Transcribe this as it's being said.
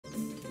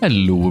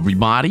Hello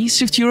everybody,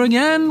 Sifd here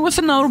again with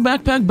another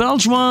Backpack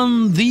Belge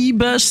one, the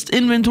best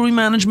inventory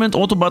management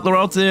Autobattler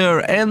out there,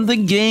 and the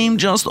game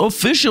just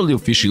officially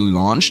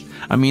launched.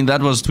 I mean,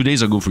 that was 2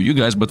 days ago for you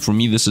guys, but for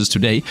me this is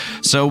today.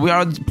 So we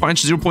are at point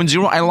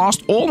 0.0. I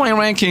lost all my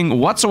ranking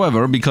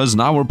whatsoever because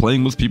now we're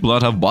playing with people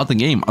that have bought the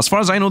game. As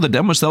far as I know, the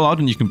demo is still out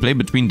and you can play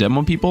between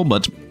demo people,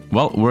 but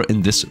well, we're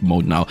in this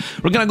mode now.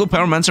 We're gonna go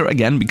Pyromancer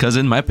again because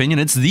in my opinion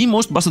it's the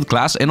most busted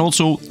class and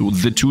also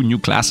the two new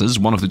classes,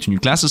 one of the two new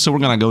classes. So we're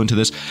gonna go into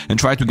this and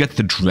try to get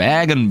the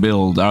dragon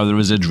build. There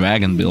is a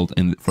dragon build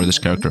for this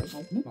character.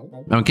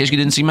 Now, in case you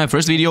didn't see my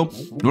first video,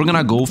 we're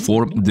gonna go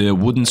for the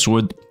wooden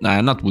sword,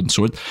 not wooden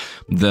sword,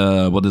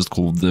 what is it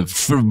called, the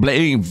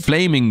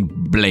flaming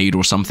blade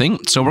or something.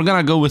 So we're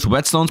gonna go with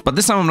whetstones, but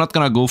this time I'm not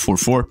gonna go for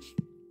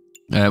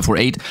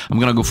 8, I'm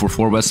gonna go for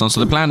 4 whetstones.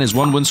 So the plan is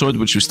 1 wind sword,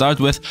 which we start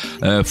with,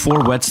 4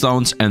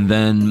 whetstones, and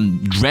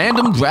then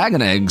random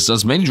dragon eggs,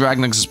 as many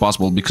dragon eggs as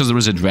possible, because there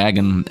is a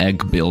dragon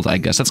egg build, I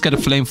guess. Let's get a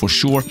flame for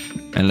sure,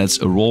 and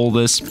let's roll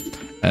this.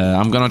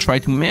 I'm gonna try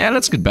to,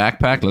 let's get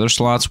backpack, leather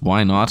slots,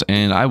 why not?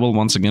 And I will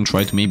once again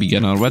try to maybe get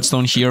another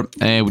whetstone here.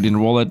 We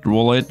didn't roll it,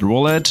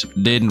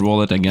 didn't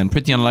roll it again,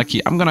 pretty unlucky.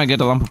 I'm gonna get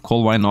a lump of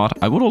coal, why not?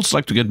 I would also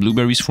like to get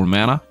blueberries for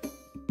mana.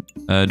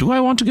 Do I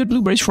want to get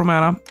blueberries for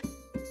mana?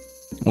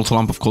 Also,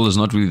 lump of coal is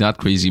not really that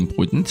crazy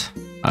important,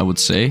 I would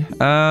say.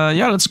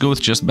 Yeah, let's go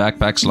with just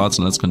backpack slots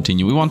and let's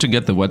continue. We want to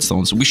get the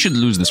whetstones. We should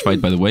lose this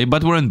fight, by the way,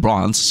 but we're in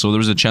bronze, so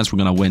there's a chance we're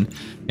gonna win.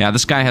 Yeah,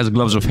 this guy has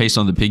gloves of haste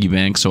on the piggy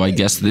bank, so I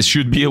guess this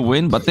should be a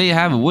win, but they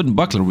have a wooden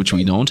buckler, which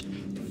we don't.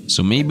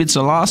 So maybe it's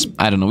a loss?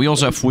 I don't know. We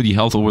also have 40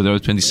 health over there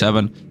at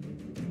 27.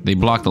 They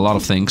blocked a lot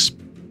of things.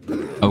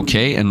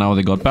 Okay, and now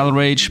they got Battle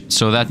Rage,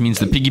 so that means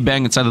the piggy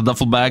bank inside the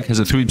duffel bag has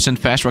a 3%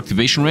 faster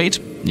activation rate.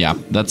 Yeah,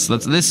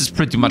 this is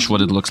pretty much what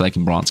it looks like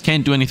in bronze.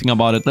 Can't do anything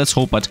about it. Let's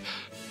hope at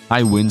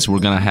high wins we're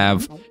gonna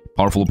have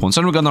powerful opponents.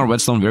 And we got our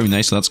whetstone, very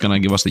nice, so that's gonna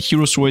give us the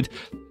hero sword.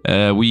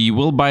 We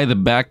will buy the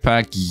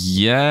backpack,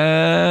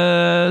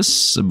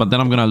 yes, but then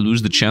I'm gonna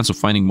lose the chance of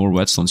finding more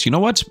whetstones. You know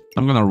what?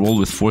 I'm gonna roll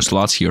with 4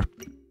 slots here.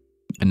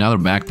 Another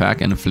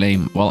backpack and a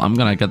flame. Well, I'm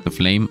gonna get the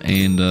flame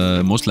and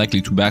most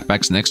likely 2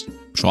 backpacks next.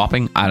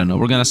 Shopping? I don't know.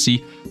 We're gonna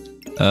see.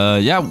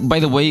 Yeah, by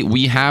the way,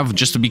 we have,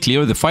 just to be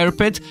clear, the fire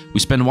pit. We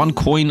spend 1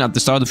 coin at the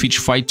start of each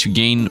fight to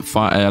gain,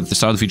 at the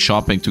start of each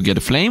shopping to get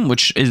a flame,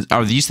 which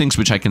are these things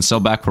which I can sell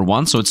back for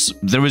 1, so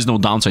there is no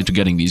downside to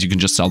getting these, you can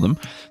just sell them.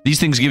 These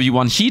things give you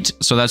 1 heat,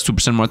 so that's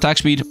 2% more attack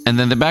speed, and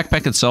then the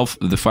backpack itself,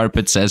 the fire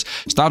pit says,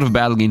 start of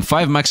battle, gain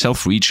 5 max health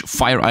for each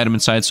fire item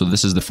inside, so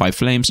this is the 5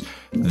 flames,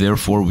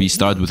 therefore we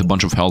start with a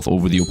bunch of health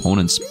over the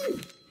opponents.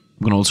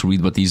 I'm gonna also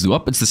read what these do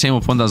up. It's the same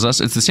opponent as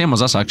us. It's the same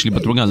as us, actually,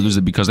 but we're gonna lose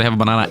it because they have a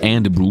banana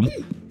and a broom,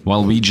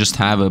 while we just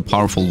have a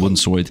powerful wooden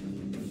sword.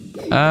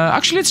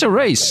 Actually, it's a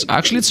race.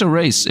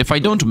 If I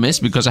don't miss,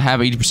 because I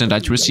have 80%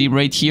 accuracy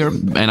rate here,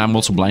 and I'm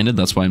also blinded,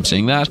 that's why I'm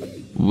saying that,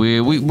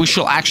 we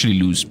shall actually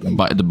lose,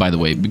 by the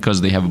way,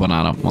 because they have a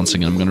banana. Once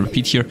again, I'm gonna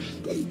repeat here.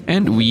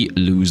 And we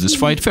lose this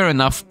fight. Fair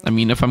enough. I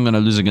mean, if I'm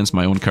gonna lose against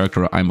my own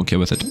character, I'm okay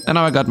with it. And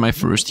now I got my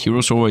first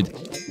hero sword.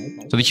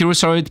 So the hero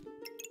sword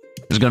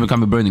is gonna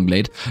become a burning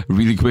blade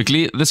really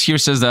quickly. This here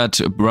says that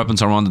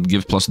weapons are on that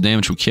give plus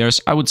damage, who cares?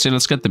 I would say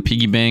let's get the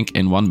piggy bank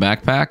and 1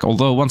 backpack,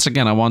 although once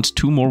again I want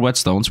 2 more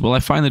whetstones. Will I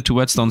find the 2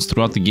 whetstones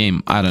throughout the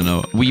game? I don't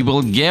know. We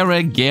will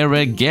guaranteed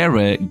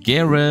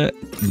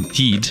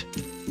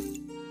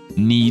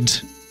need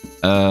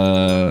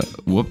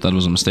whoop, that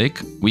was a mistake.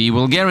 We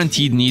will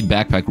guaranteed need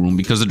backpack room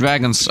because the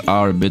dragons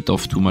are a bit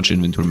of too much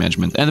inventory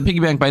management. And the piggy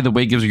bank, by the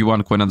way, gives you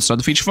 1 coin at the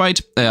start of each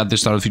fight, at the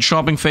start of each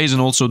shopping phase,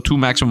 and also 2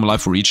 maximum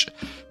life for each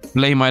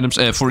flame items,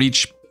 for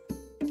each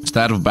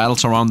stat of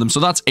battles around them.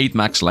 So that's 8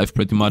 max life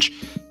pretty much.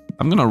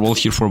 I'm gonna roll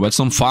here for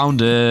whetstone.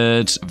 Found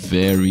it.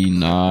 Very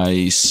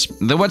nice.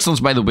 The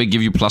whetstones, by the way,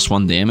 give you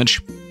 +1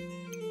 damage.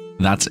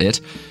 That's it.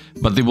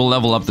 But they will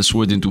level up the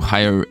sword into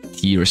higher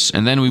tiers,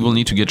 and then we will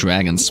need to get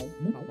dragons.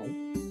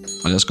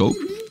 Let's go.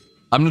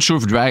 I'm not sure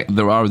if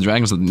there are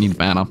dragons that need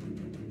mana.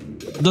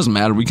 It doesn't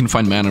matter, we can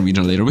find mana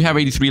region later. We have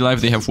 83 life,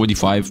 they have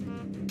 45.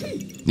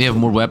 They have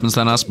more weapons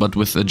than us, but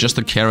with just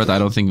a carrot, I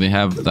don't think they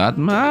have that.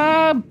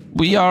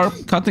 We are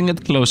cutting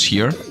it close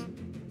here.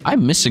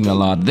 I'm missing a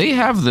lot. They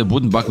have the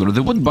wooden buckler.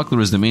 The wooden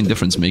buckler is the main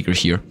difference maker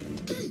here.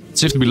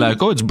 It's safe to be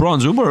like, oh, it's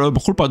bronze, boom,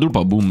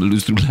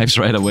 lose 2 lives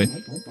right away.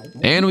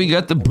 And we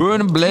got the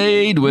burning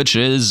blade, which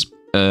is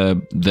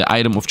the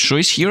item of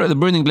choice here. The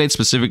burning blade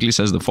specifically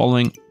says the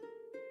following.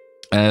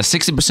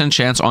 60%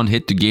 chance on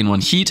hit to gain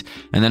 1 heat,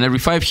 and then every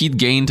 5 heat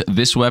gained,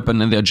 this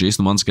weapon and the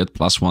adjacent ones get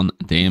 +1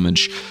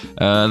 damage.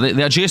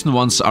 The adjacent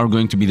ones are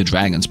going to be the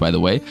dragons, by the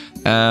way.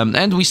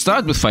 And we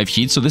start with 5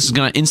 heat, so this is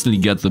gonna instantly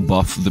get the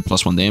buff, the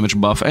 +1 damage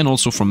buff, and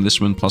also from this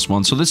one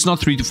 +1. So this is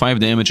not 3 to 5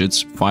 damage,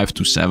 it's 5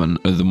 to 7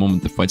 at the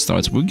moment the fight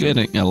starts. We're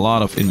getting a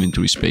lot of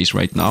inventory space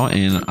right now,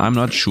 and I'm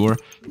not sure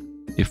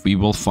if we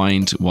will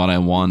find what I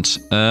want.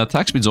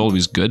 Attack speed's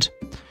always good.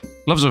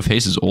 Gloves of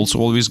Haste is also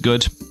always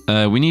good.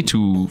 We need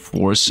to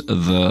force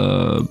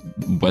the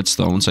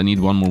whetstones. I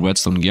need 1 more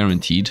whetstone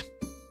guaranteed.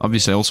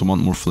 Obviously, I also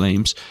want more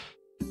flames.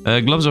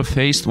 Gloves of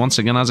Haste, once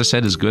again, as I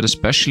said, is good,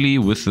 especially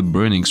with the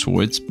burning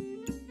swords.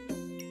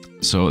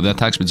 So the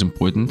attack speed is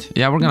important.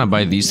 Yeah, we're gonna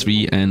buy these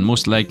 3, and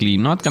most likely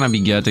not gonna be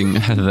getting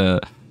the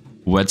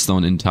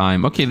whetstone in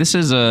time. Okay, this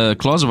is a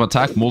Claws of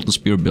Attack Molten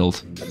Spear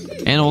build.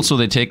 And also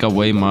they take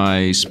away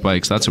my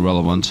spikes, that's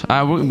irrelevant.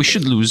 We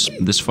should lose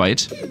this fight,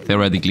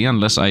 theoretically,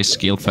 unless I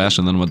scale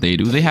faster than what they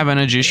do. They have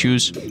energy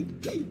issues.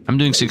 I'm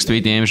doing 6 to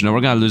 8 damage, no,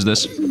 we're gonna lose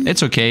this.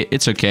 It's okay,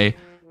 it's okay.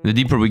 The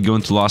deeper we go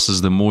into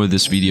losses, the more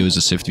this video is a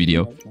Sifd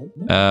video.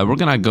 We're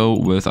gonna go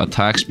with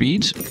attack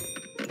speed.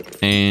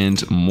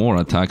 And more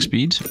attack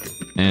speed.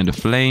 And a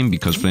flame,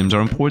 because flames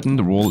are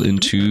important. Roll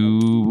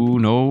into...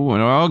 No,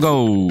 I'll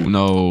go...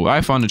 No,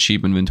 I found a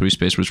cheap inventory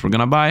space which we're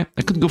gonna buy.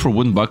 I could go for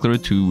Wooden Buckler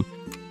to... You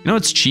know,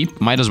 it's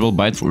cheap, might as well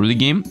buy it for early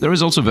game. There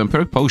is also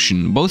Vampiric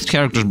Potion. Both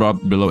characters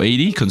brought below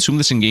 80. Consume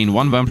this and gain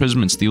 1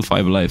 Vampirism and steal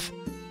 5 life.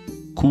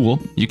 Cool.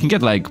 You can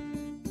get like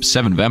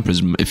 7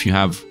 Vampirism if you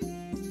have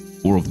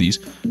 4 of these.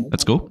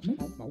 Let's go.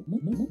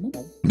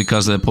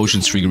 Because the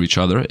potions trigger each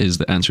other is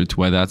the answer to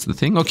why that's the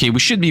thing. Okay, we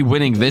should be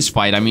winning this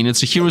fight. I mean,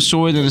 it's a hero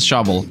sword and a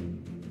shovel.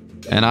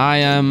 And I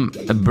am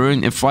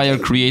a fire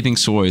creating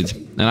sword.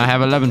 And I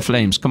have 11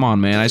 flames. Come on,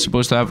 man. I'm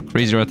supposed to have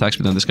crazier attack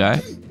speed than this guy.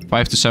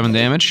 5 to 7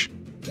 damage.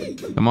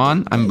 Come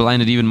on. I'm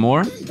blinded even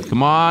more.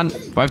 Come on.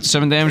 5 to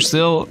 7 damage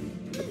still.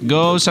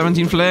 Go.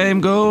 17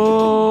 flame.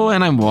 Go.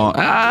 And I'm...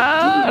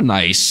 Ah,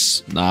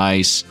 nice.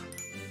 Nice.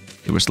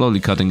 Okay, we're slowly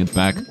cutting it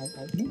back.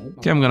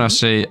 Okay, I'm gonna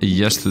say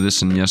yes to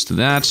this and yes to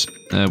that.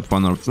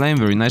 1 more flame.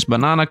 Very nice.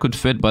 Banana could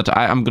fit, but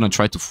I'm gonna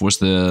try to force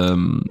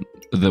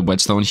the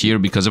whetstone here,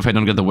 because if I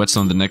don't get the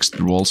whetstone, the next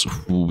rolls,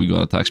 we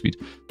got attack speed.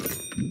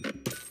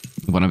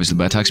 One obviously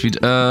by attack speed.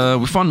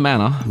 We found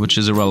mana, which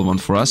is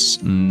irrelevant for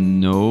us.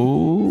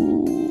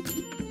 No.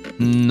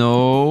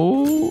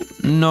 No.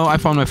 No, I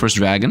found my first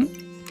dragon.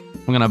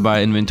 I'm gonna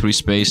buy inventory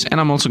space,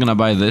 and I'm also gonna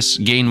buy this.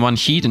 Gain 1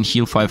 heat and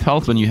heal 5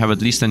 health. When you have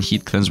at least 10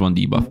 heat, cleanse 1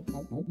 debuff.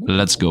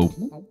 Let's go.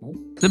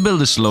 The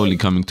build is slowly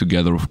coming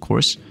together, of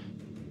course.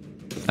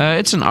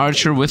 It's an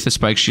archer with a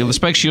spike shield. The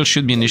spike shield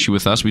should be an issue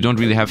with us. We don't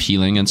really have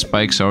healing, and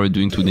spikes are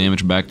doing 2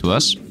 damage back to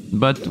us.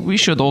 But we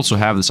should also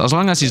have this. As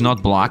long as he's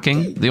not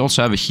blocking. They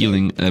also have a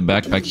healing,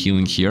 backpack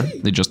healing here.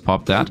 They just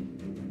popped that.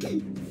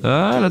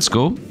 Let's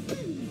go.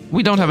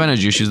 We don't have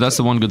energy issues. That's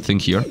the one good thing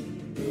here.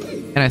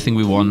 And I think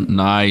we won.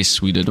 Nice.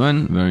 We did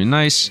win. Very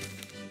nice.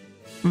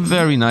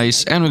 Very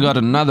nice. And we got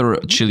another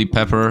chili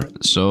pepper,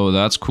 so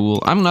that's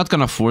cool. I'm not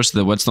gonna force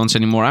the whetstones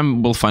anymore.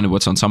 We'll find a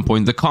whetstone at some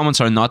point. The comments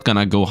are not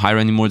gonna go higher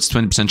anymore. It's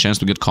 20% chance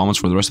to get comments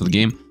for the rest of the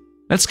game.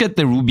 Let's get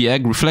the ruby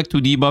egg. Reflect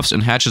 2 debuffs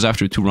and hatches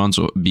after 2 rounds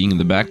of being in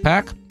the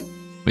backpack.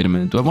 Wait a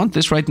minute. Do I want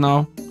this right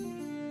now?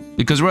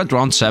 Because we're at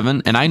round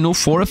 7, and I know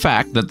for a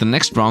fact that the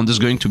next round is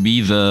going to be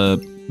the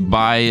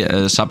buy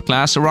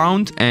subclass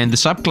round, and the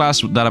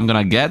subclass that I'm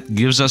gonna get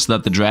gives us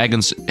that the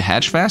dragons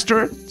hatch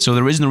faster, so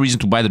there is no reason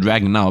to buy the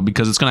dragon now,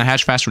 because it's gonna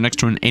hatch faster next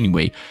turn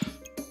anyway.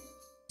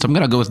 So I'm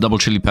gonna go with double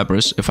chili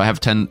peppers. If I have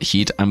 10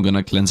 heat, I'm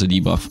gonna cleanse a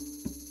debuff.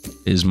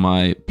 Is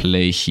my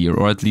play here,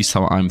 or at least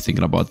how I'm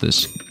thinking about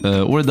this.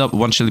 Or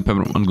 1 chili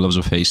pepper, 1 gloves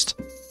of haste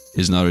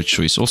is another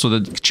choice. Also, the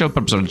chili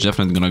peppers are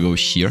definitely gonna go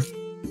here.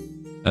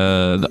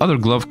 The other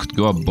glove could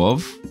go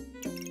above,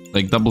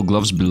 like double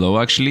gloves below,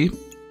 actually.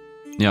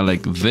 Yeah,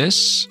 like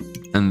this,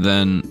 and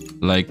then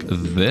like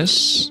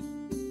this,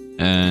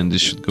 and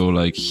this should go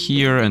like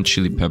here, and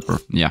chili pepper.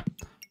 Yeah.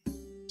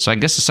 So I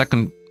guess the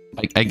second,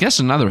 I guess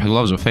another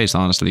gloves of haste,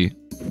 honestly.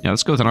 Yeah,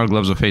 let's go with another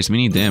gloves of haste. We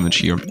need damage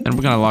here, and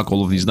we're gonna lock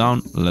all of these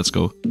down. Let's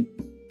go.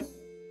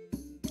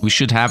 We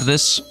should have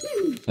this.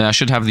 I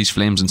should have these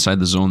flames inside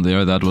the zone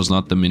there. That was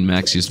not the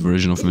min-maxiest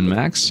version of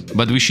min-max,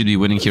 but we should be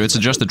winning here. It's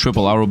just a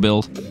triple arrow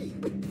build.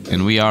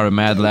 And we are a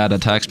mad lad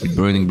attack speed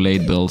burning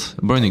blade build.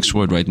 Burning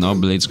sword right now.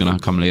 Blade's gonna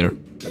come later.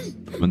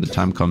 When the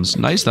time comes.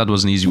 Nice, that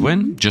was an easy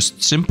win.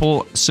 Just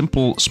simple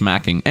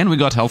smacking. And we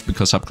got health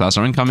because subclass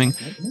are incoming.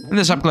 And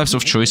the subclass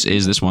of choice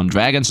is this one.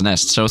 Dragon's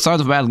Nest. So start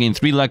of battle, gain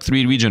 3 luck,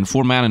 3 regen,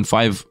 4 mana, and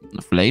 5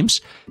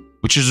 flames.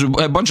 Which is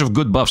a bunch of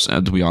good buffs,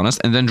 to be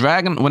honest. And then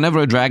dragon, whenever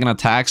a dragon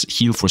attacks,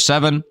 heal for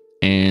 7.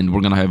 And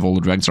we're gonna have all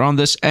the dragons around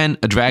this, and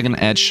a dragon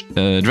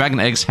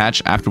eggs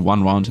hatch after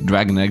 1 round.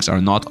 Dragon eggs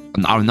are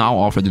now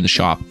offered in the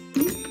shop.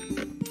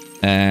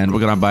 And we're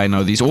gonna buy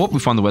now these. Oh, we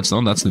found the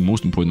whetstone. That's the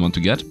most important one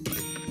to get.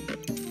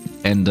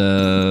 And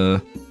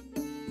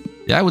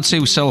yeah, I would say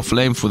we sell a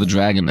flame for the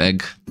dragon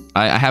egg.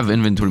 I have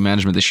inventory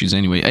management issues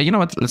anyway. You know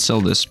what? Let's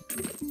sell this.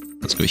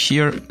 Let's go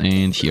here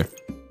and here.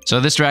 So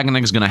this dragon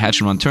egg is gonna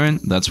hatch in 1 turn.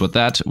 That's what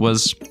that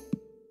was.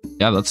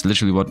 Yeah, that's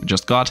literally what we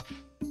just got.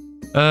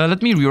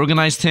 Let me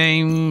reorganize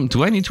time.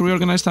 Do I need to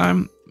reorganize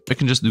time? I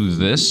can just do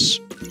this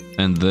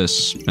and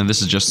this. And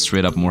this is just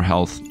straight up more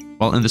health.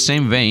 Well, in the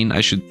same vein,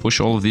 I should push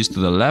all of these to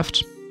the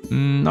left.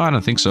 No, I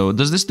don't think so.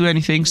 Does this do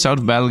anything?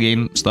 South battle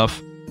gain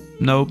stuff?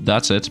 No,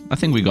 that's it. I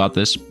think we got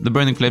this. The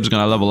burning flame is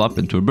gonna level up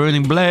into a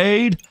burning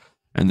blade.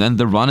 And then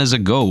the run is a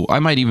go. I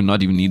might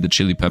not even need the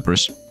chili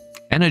peppers.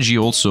 Energy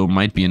also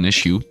might be an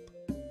issue.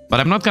 But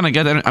I'm not gonna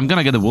get... I'm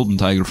gonna get a Golden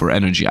Tiger for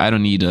energy. I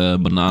don't need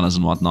bananas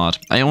and whatnot.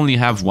 I only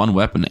have 1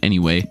 weapon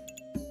anyway.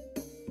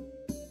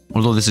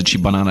 Although this is a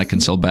cheap banana I can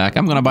sell back.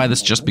 I'm gonna buy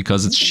this just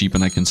because it's cheap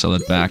and I can sell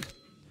it back.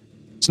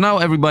 So now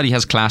everybody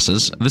has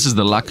classes. This is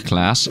the luck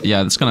class.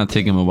 Yeah, it's gonna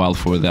take him a while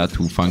for that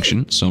to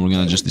function. So we're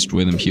gonna just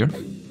destroy them here.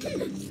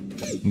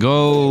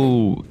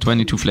 Go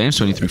 22 flames,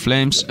 23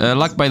 flames.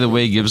 Luck, by the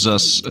way, gives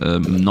us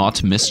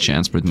not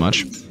mischance pretty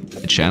much.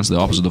 A chance, the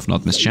opposite of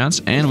not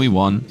mischance. And we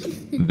won.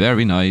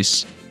 Very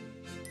nice.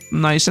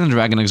 Nice, and the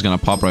dragon egg is gonna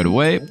pop right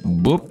away.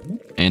 Boop.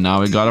 And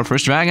now we got our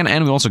first dragon,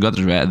 and we also got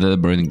the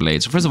burning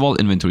blade. So first of all,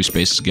 inventory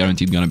space is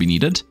guaranteed gonna be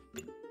needed.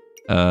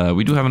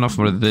 We do have enough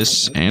for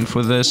this and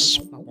for this.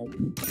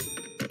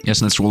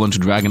 Yes, let's roll into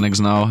dragon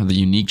eggs now. The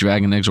unique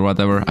dragon eggs or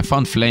whatever. I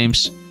found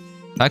flames.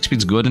 Attack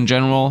speed's good in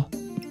general.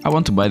 I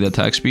want to buy the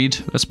attack speed.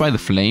 Let's buy the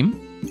flame.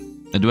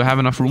 Do I have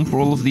enough room for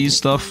all of these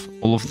stuff?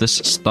 All of this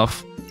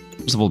stuff?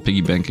 First of all,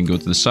 piggy bank can go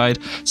to the side.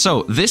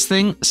 So, this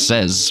thing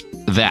says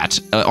that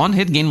on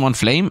hit gain 1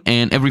 flame,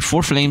 and every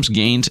 4 flames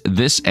gained,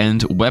 this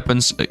and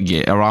weapons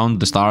around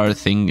the star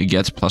thing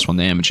get +1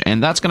 damage.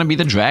 And that's gonna be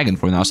the dragon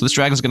for now. So this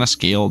dragon's gonna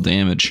scale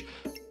damage.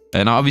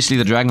 And obviously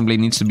the dragon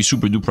blade needs to be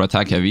super duper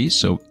attack heavy.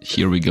 So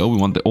here we go. We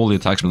want all the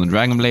attacks from the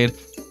dragon blade.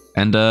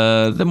 And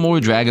the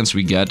more dragons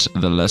we get,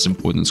 the less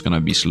important it's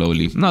gonna be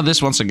slowly. Now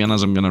this, once again,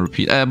 as I'm gonna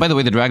repeat. By the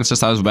way, the dragon says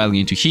start of battle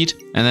into heat.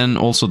 And then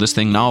also this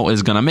thing now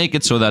is gonna make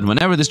it so that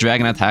whenever this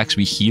dragon attacks,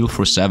 we heal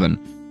for 7.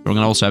 We're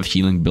gonna also have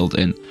healing built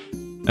in.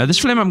 This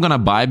flame I'm gonna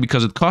buy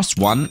because it costs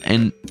 1.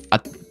 And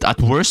at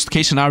worst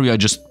case scenario, I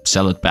just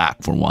sell it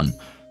back for 1.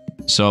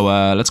 So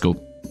let's go.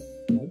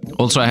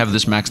 Also, I have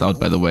this maxed out,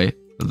 by the way.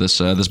 This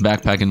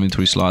backpack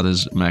inventory slot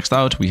is maxed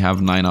out. We have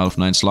 9 out of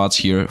 9 slots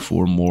here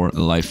for more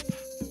life.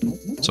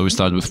 So we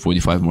start with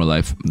 45 more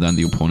life than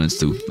the opponents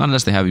do.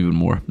 Unless they have even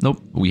more. Nope,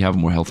 we have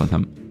more health than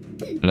them.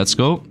 Let's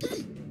go.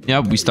 Yeah,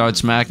 we start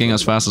smacking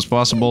as fast as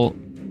possible.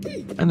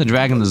 And the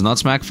dragon does not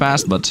smack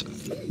fast, but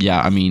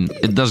yeah, I mean,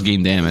 it does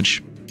gain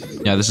damage.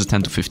 Yeah, this is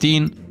 10 to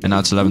 15, and now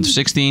it's 11 to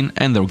 16,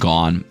 and they're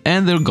gone.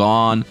 And they're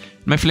gone.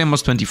 My flame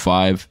was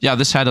 25. Yeah,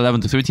 this had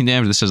 11 to 13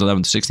 damage, this has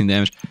 11 to 16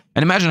 damage.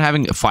 And imagine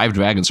having 5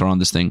 dragons around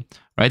this thing.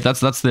 Right,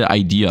 that's the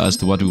idea as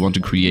to what we want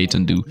to create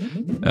and do.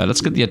 Let's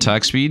get the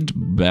attack speed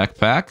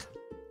backpack,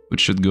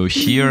 which should go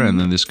here, and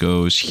then this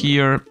goes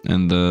here,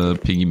 and the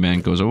piggy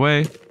bank goes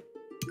away.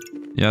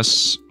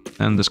 Yes,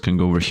 and this can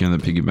go over here, and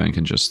the piggy bank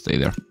can just stay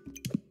there.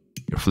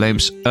 Your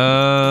flames.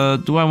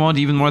 Do I want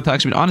even more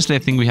attack speed? Honestly, I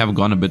think we have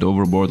gone a bit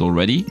overboard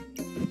already.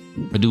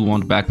 I do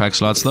want backpack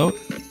slots though.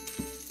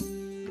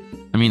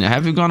 I mean,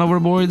 have we gone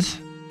overboard?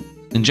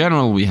 In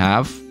general, we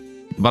have.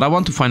 But I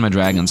want to find my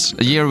dragons.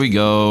 Here we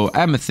go.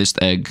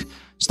 Amethyst egg.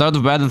 Start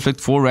of battle,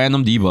 inflict 4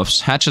 random debuffs.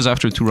 Hatches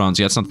after 2 rounds.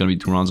 Yeah, it's not gonna be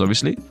 2 rounds,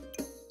 obviously.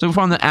 So we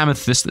found the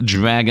amethyst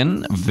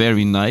dragon.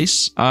 Very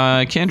nice.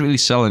 I can't really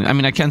sell any. I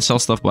mean, I can sell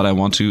stuff, but I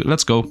want to.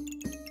 Let's go.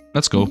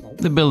 Let's go.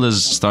 The build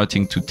is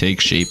starting to take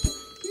shape.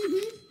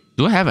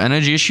 Do I have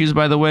energy issues,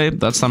 by the way?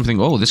 That's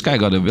something. Oh, this guy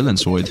got a villain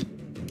sword.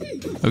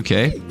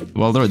 Okay.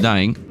 Well, they're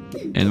dying.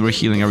 And we're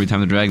healing every time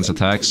the dragons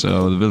attack,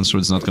 so the villain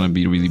sword's not gonna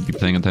really be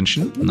paying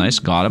attention. Nice,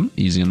 got him.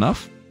 Easy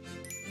enough.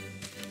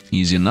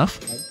 Easy enough.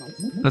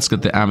 Let's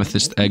get the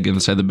amethyst egg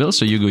inside the build.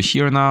 So you go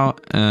here now.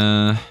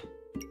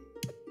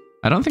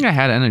 I don't think I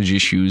had energy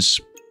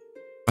issues.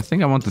 I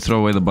think I want to throw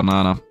away the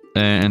banana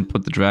and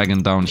put the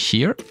dragon down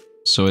here.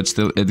 So it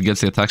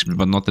gets the attack speed,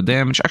 but not the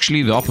damage.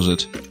 Actually, the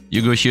opposite.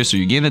 You go here so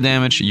you gain the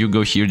damage. You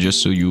go here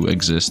just so you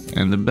exist.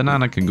 And the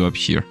banana can go up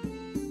here.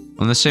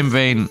 On the same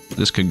vein,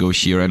 this can go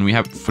here, and we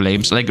have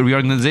flames. Like,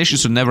 reorganization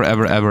should never,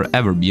 ever, ever,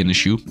 ever be an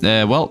issue.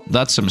 Well,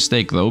 that's a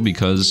mistake, though,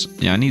 because,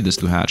 yeah, I need this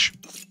to hatch.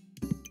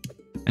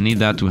 I need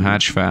that to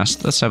hatch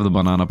fast. Let's have the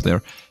banana up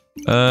there.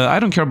 I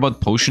don't care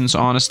about potions,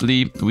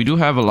 honestly. We do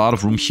have a lot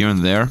of room here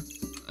and there.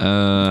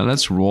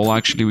 Let's roll,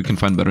 actually. We can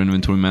find better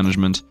inventory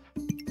management.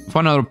 We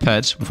found another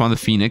pet. We found the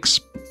phoenix.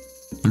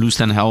 Lose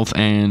 10 health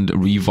and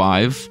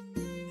revive.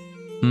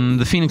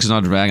 The phoenix is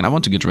not a dragon. I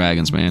want to get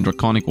dragons, man.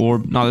 Draconic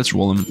orb. No, let's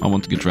roll them. I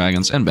want to get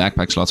dragons. And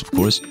backpack slots, of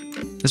course.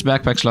 This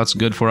backpack slot's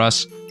good for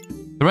us.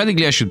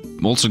 Theoretically, I should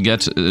also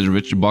get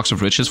a box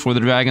of riches for the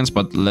dragons,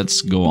 but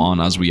let's go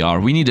on as we are.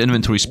 We need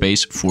inventory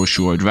space for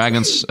sure.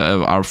 Dragons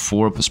are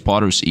 4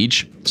 spotters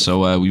each,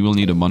 so we will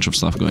need a bunch of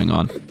stuff going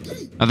on.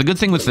 Now, the good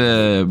thing with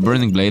the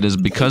burning blade is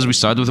because we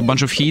started with a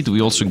bunch of heat,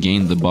 we also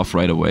gained the buff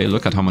right away.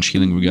 Look at how much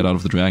healing we get out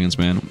of the dragons,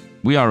 man.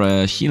 We are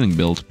a healing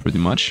build, pretty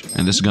much.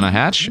 And this is gonna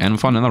hatch, and we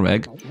found another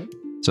egg.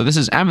 So this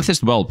is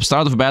Amethyst Whelp.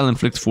 Start of battle,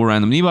 inflict 4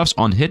 random debuffs.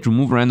 On hit,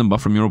 remove a random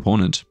buff from your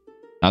opponent.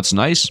 That's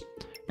nice.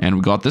 And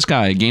we got this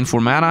guy. Gain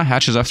 4 mana,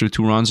 hatches after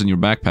 2 runs in your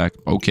backpack.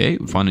 Okay,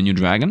 we found a new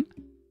dragon.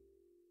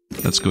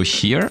 Let's go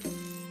here.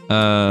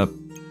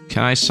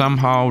 Can I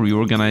somehow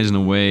reorganize in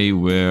a way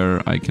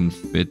where I can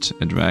fit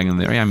a dragon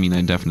there? Yeah, I mean,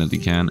 I definitely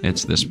can.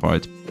 It's this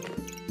part.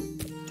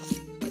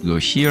 Go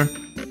here.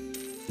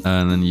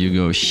 And then you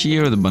go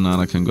here. The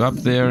banana can go up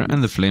there.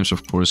 And the flames,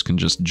 of course, can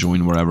just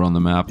join wherever on the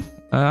map.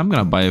 I'm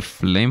gonna buy a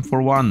flame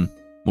for 1.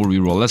 We'll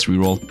reroll. Let's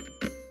reroll.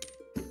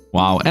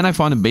 Wow, and I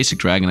found a basic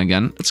dragon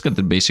again. Let's get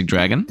the basic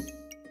dragon.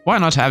 Why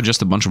not have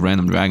just a bunch of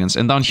random dragons?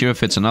 And down here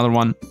fits another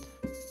one.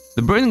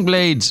 The burning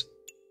blades,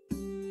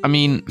 I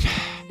mean,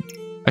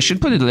 I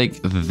should put it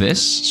like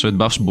this, so it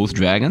buffs both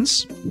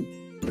dragons.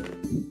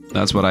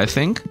 That's what I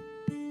think.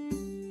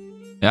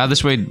 Yeah,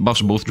 this way it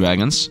buffs both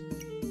dragons.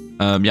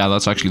 Yeah,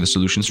 that's actually the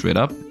solution straight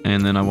up.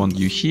 And then I want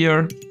you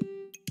here.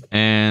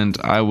 And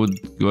I would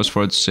go as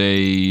far as to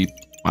say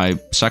I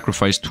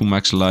sacrifice 2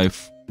 max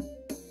life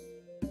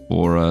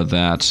for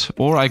that.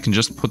 Or I can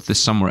just put this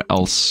somewhere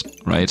else,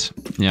 right?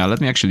 Yeah,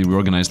 let me actually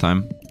reorganize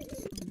time.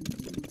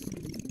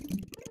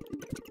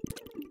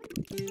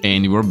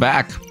 And we're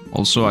back.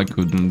 Also, I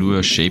could do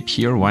a shape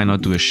here. Why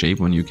not do a shape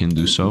when you can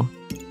do so?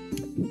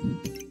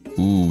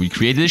 Ooh, we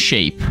created a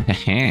shape.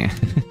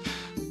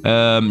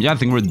 Yeah, I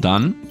think we're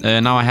done.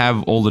 Now I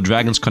have all the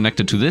dragons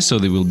connected to this, so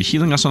they will be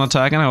healing us on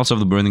attack. And I also have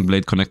the Burning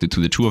Blade connected to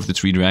the 2 of the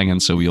 3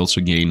 dragons, so we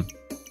also gain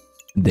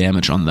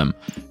damage on them.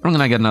 I'm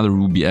gonna get another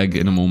ruby egg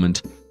in a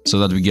moment, so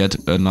that we get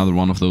another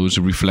one of those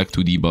Reflect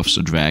 2 debuffs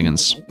of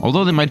dragons.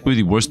 Although they might be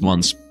the worst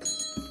ones.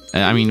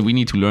 I mean, we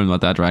need to learn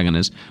what that dragon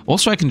is.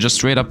 Also, I can just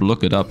straight up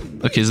look it up.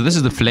 Okay, so this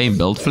is the flame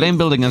build. Flame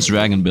build against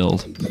dragon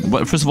build.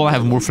 But first of all, I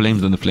have more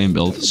flames than the flame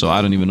build, so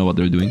I don't even know what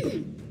they're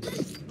doing.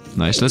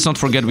 Nice. Let's not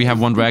forget we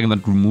have one dragon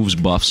that removes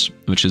buffs,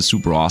 which is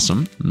super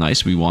awesome.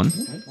 Nice, we won.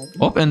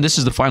 Oh, and this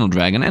is the final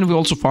dragon. And we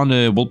also found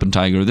a Wulpen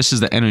Tiger. This is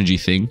the energy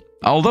thing.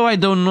 Although I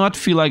do not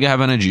feel like I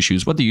have energy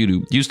issues. What do?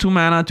 Use 2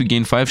 mana to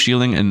gain 5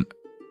 shielding and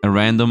a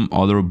random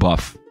other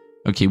buff.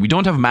 Okay, we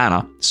don't have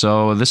mana,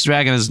 so this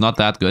dragon is not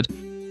that good.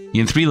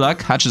 Gain 3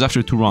 luck, hatches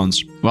after 2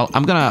 rounds. Well,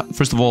 I'm gonna,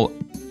 first of all,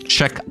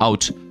 check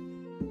out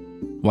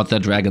what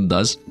that dragon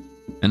does.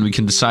 And we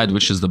can decide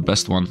which is the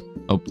best one.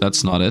 Oh,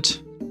 that's not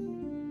it.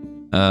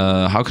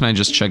 How can I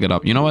just check it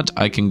up? You know what?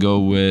 I can go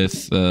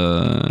with...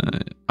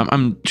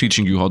 I'm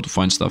teaching you how to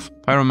find stuff.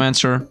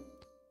 Pyromancer.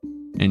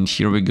 And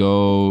here we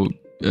go.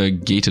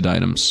 Gated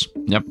items.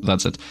 Yep,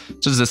 that's it.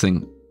 So it's this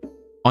thing.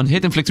 On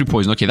hit, inflict 3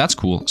 poison. Okay, that's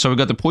cool. So we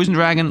got the poison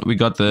dragon. We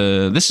got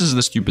the... This is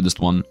the stupidest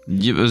one.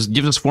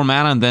 Gives us 4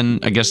 mana and then,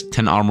 I guess,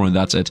 10 armor and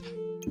that's it.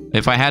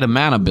 If I had a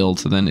mana build,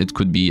 then it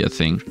could be a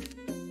thing.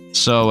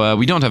 So,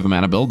 we don't have a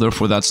mana build,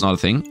 therefore that's not a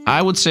thing.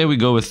 I would say we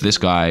go with this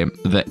guy,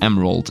 the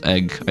Emerald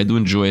Egg. I do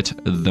enjoy it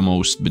the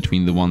most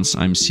between the ones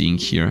I'm seeing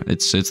here.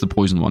 It's the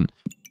poison one.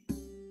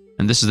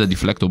 And this is the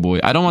Deflecto Boy.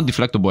 I don't want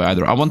Deflecto Boy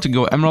either. I want to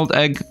go Emerald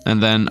Egg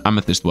and then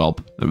Amethyst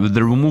Whelp.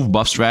 The remove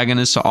buffs dragon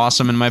is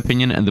awesome in my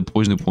opinion, and the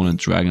poison opponent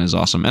dragon is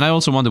awesome. And I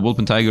also want the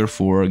Wulpen Tiger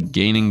for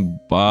gaining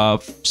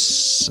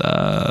buffs. Do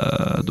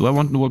I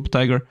want the Wulpen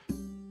Tiger?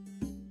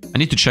 I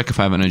need to check if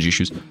I have energy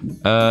issues.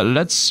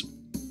 Let's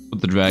put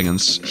the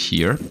dragons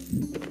here.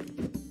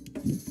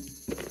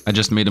 I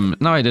just made a...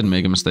 No, I didn't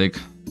make a mistake.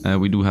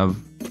 We do have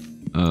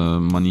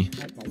money.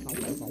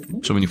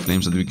 So many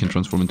flames that we can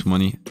transform into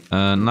money.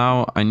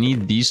 Now, I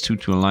need these 2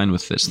 to align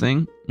with this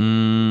thing.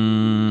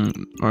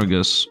 Or I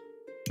guess...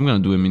 I'm gonna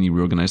do a mini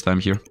reorganize time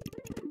here.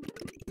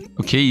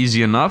 Okay,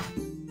 easy enough.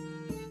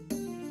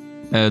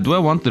 Do I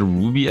want the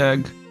ruby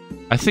egg?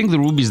 I think the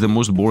ruby is the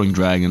most boring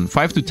dragon.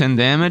 5 to 10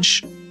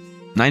 damage,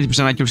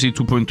 90% accuracy,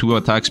 2.2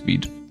 attack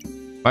speed.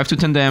 5 to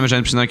 10 damage,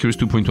 90% accuracy,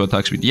 2.2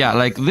 attack speed. Yeah,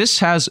 like this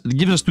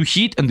gives us 2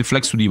 heat and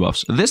deflects 2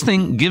 debuffs. This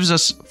thing gives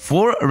us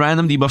 4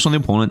 random debuffs on the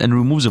opponent and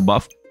removes a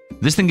buff.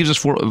 This thing gives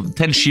us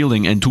 10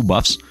 shielding and 2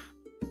 buffs.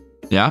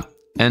 Yeah,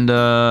 and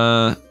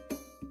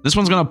this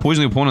one's gonna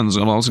poison the opponent and it's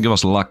gonna also give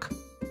us luck.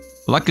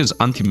 Luck is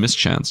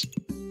anti-mischance.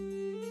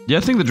 Yeah, I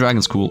think the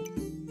dragon's cool.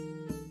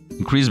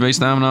 Increase base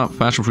stamina,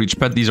 faster for each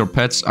pet. These are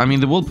pets. I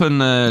mean, the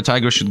Wulpen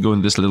Tiger should go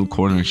in this little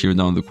corner here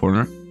down the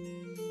corner.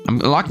 I'm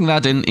locking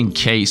that in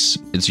case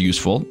it's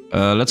useful.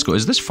 Let's go.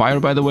 Is this fire,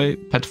 by the way?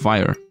 Pet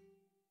fire.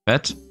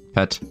 Pet.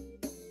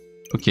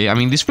 Okay, I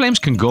mean, these flames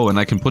can go and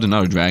I can put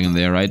another dragon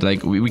there, right?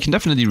 Like, we can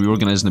definitely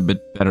reorganize them a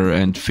bit better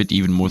and fit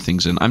even more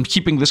things in. I'm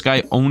keeping this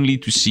guy only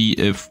to see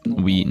if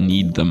we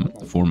need them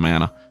for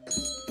mana.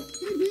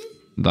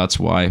 That's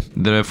why.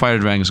 The fire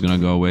dragon is gonna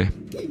go away.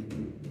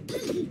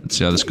 Let's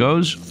see how this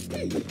goes.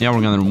 Yeah,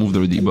 we're gonna remove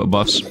the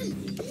debuffs.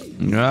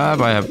 Yeah,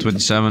 I have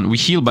 27. We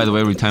heal, by the way,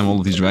 every time all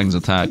of these dragons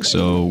attack,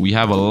 so we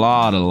have a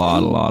lot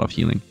of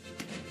healing.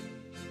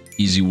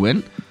 Easy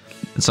win.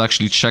 Let's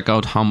actually check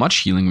out how much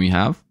healing we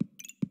have.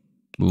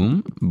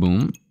 Boom,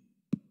 boom.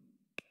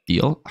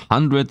 Heal.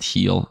 100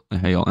 heal.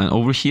 Hail. And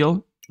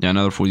overheal. Yeah,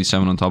 another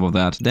 47 on top of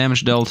that.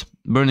 Damage dealt.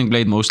 Burning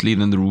Blade mostly,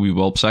 then the Ruby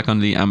Whelp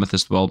secondly,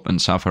 Amethyst Whelp,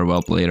 and Sapphire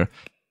Whelp later.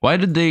 Why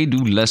did they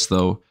do less,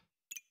 though?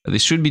 They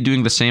should be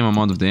doing the same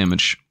amount of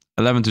damage.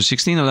 11 to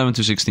 16, 11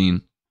 to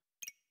 16.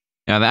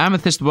 Yeah, the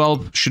Amethyst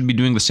Whelp should be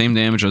doing the same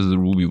damage as the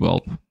Ruby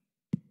Whelp.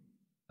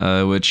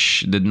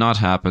 Which did not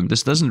happen.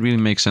 This doesn't really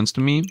make sense to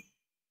me.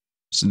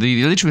 So they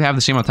literally have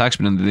the same attack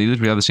speed and they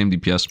literally have the same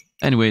DPS.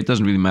 Anyway, it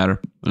doesn't really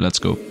matter. Let's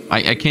go.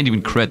 I can't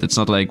even crit. It's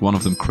not like one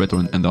of them crit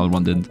and the other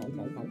one didn't.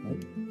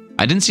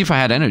 I didn't see if I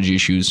had energy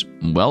issues.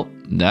 Well,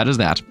 that is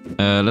that.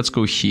 Let's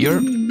go here.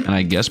 And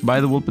I guess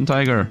buy the Wulpen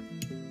Tiger.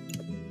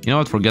 You know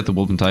what? Forget the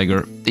Wulpen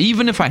Tiger.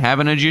 Even if I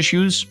have energy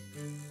issues,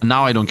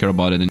 now I don't care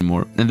about it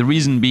anymore. And the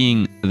reason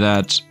being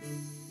that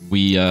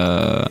we...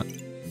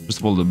 first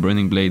of all, the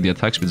Burning Blade, the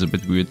attack speed is a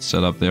bit weird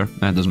set up there.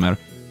 It doesn't matter.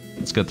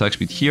 Let's get attack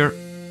speed here.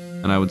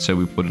 And I would say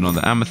we put it on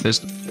the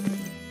Amethyst.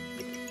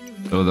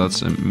 So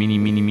that's a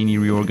mini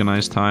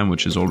reorganized time,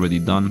 which is already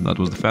done. That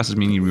was the fastest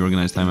mini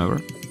reorganized time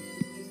ever.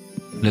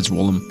 Let's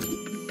roll them.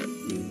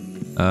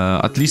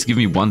 At least give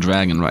me one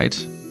dragon, right?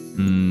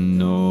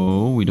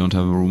 No, we don't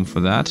have room for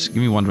that. Give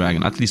me one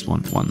dragon. At least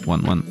one.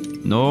 One.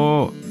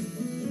 No.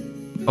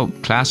 Oh,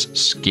 class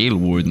scale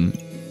warden.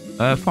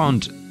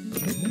 Found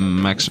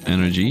max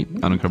energy.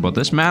 I don't care about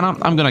this. Mana.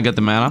 I'm gonna get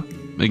the mana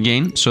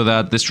again, so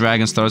that this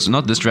dragon starts...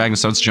 Not this dragon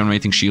starts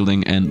generating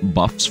shielding and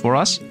buffs for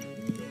us.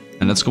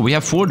 And let's go. We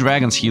have 4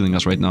 dragons healing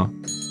us right now.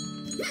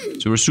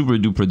 So we're super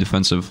duper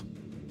defensive.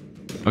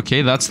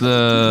 Okay, that's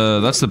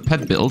the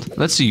pet build.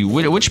 Let's see,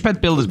 which pet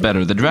build is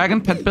better? The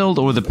dragon pet build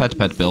or the pet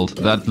build?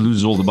 That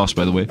loses all the buffs,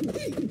 by the way.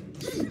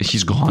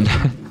 He's gone.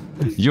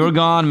 You're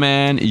gone,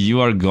 man.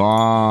 You are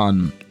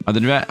gone.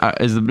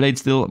 Is the blade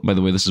still... By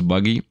the way, this is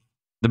buggy.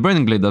 The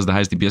burning blade does the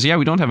highest DPS. Yeah,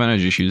 we don't have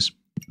energy issues.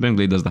 Burning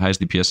blade does the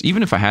highest DPS.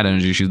 Even if I had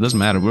energy issues, it doesn't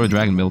matter. We're a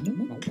dragon build.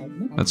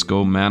 Let's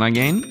go mana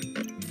gain.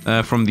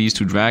 From these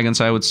 2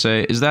 dragons, I would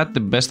say. Is that the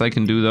best I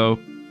can do, though?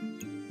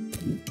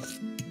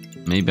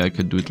 Maybe I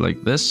could do it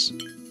like this.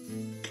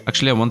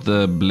 Actually, I want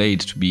the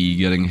blade to be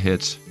getting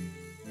hit.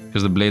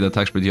 Because the blade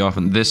attacks pretty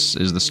often. This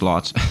is the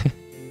slot.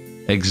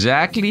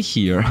 Exactly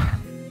here.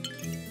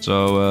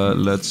 So,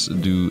 let's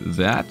do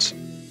that.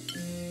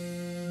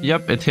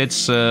 Yep, it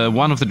hits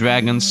one of the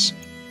dragons,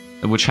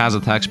 which has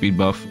attack speed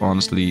buff,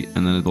 honestly.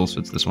 And then it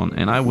also hits this one.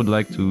 And I would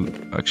like to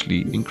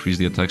actually increase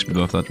the attack speed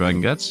buff that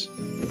dragon gets.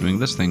 Doing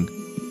this thing.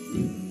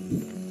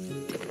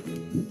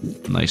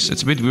 Nice.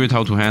 It's a bit weird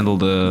how to handle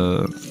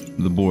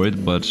the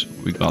board, but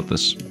we got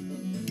this.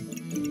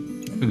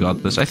 We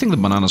got this. I think the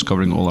banana's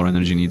covering all our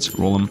energy needs.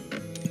 Roll them.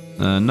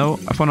 No,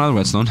 I found another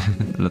redstone.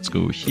 Let's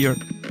go here.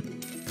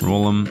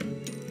 Roll them.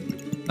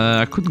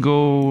 I could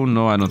go...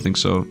 No, I don't think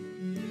so.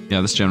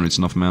 Yeah, this generates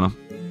enough mana.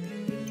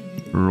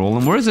 Roll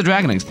them. Where is the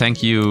dragon egg?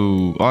 Thank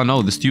you. Oh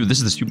no, this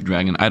is the stupid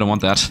dragon. I don't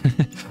want that.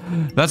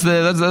 that's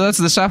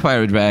the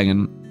sapphire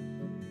dragon.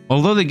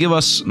 Although they give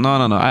us... No.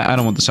 I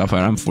don't want the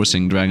sapphire. I'm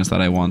forcing dragons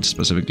that I want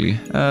specifically.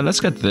 Let's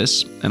get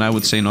this. And I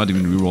would say not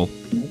even reroll.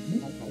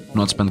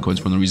 Not spend coins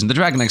for no reason. The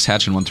dragon eggs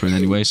hatch in 1 turn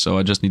anyway, so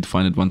I just need to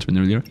find it 1 turn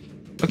earlier.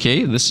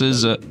 Okay, this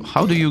is...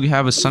 how do you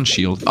have a sun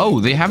shield?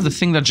 Oh, they have the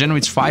thing that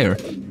generates fire.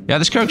 Yeah,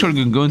 this character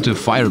can go into a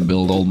fire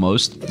build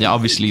almost. Yeah,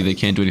 obviously they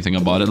can't do anything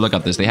about it. Look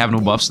at this. They have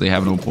no buffs. They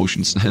have no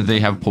potions. They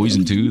have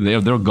poison too.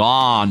 They're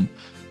gone.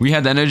 We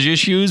had energy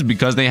issues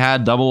because they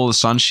had double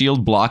sun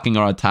shield blocking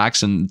our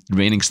attacks and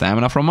draining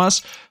stamina from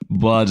us.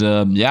 But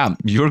yeah,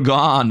 you're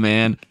gone,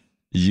 man.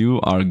 You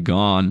are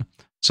gone.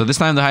 So this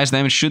time the highest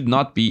damage should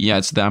not be... Yeah,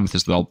 it's the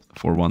amethyst well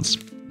for once.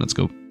 Let's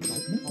go.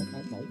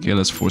 Okay,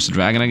 let's force the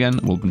dragon again.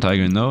 Wolfen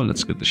Tiger, no.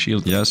 Let's get the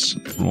shield, yes.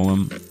 Roll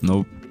him,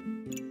 nope.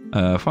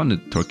 Found the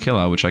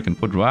Torquilla, which I can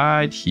put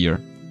right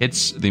here.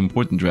 It's the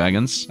important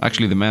dragons.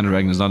 Actually, the mana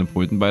dragon is not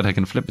important, but I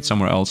can flip it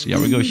somewhere else. Yeah,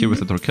 we go here with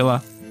the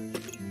Torquilla.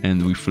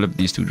 And we flip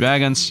these 2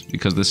 dragons,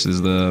 because this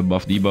is the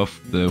buff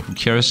debuff. The who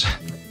cares?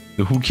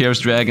 The who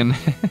cares dragon.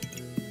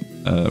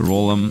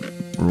 Roll them,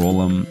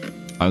 roll them.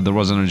 There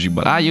was energy,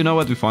 but you know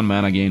what? We found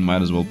mana gain.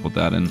 Might as well put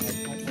that in.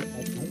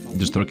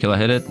 Does Torquilla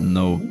hit it?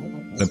 No.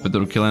 Did I put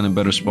Torquilla in a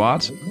better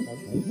spot?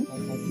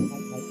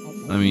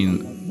 I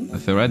mean,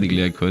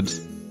 theoretically I could.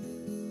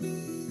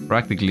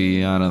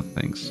 Practically, I don't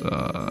think so.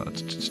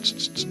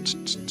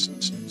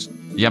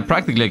 Yeah,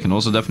 practically I can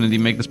also definitely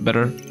make this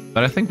better.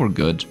 But I think we're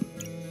good.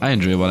 I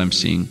enjoy what I'm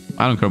seeing.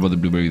 I don't care about the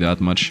blueberry that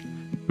much.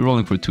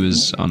 Rerolling for 2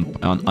 is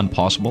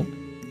impossible.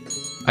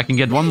 I can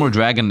get 1 more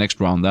dragon next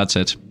round, that's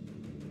it.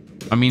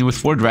 I mean, with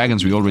 4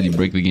 dragons, we already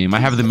break the game. I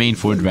have the main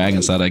 4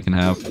 dragons that I can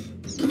have.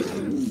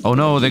 Oh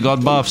no, they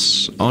got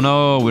buffs. Oh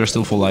no, we're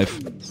still full life.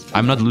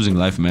 I'm not losing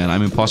life, man.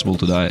 I'm impossible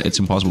to die. It's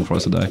impossible for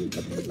us to die.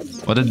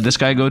 What did this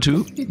guy go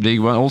to? They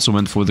also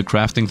went for the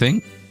crafting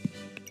thing.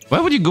 Why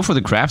would you go for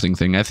the crafting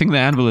thing? I think the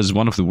anvil is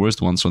one of the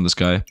worst ones on this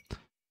guy.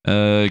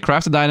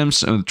 Crafted items,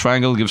 the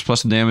triangle gives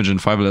 +2 damage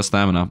and 5 less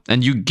stamina.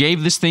 And you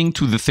gave this thing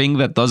to the thing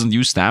that doesn't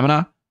use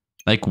stamina?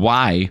 Like,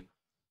 why?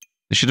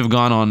 They should have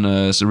gone on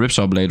a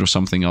Ripsaw Blade or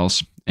something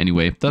else.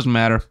 Anyway, doesn't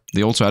matter.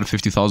 They also had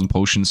 50,000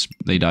 potions.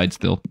 They died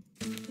still.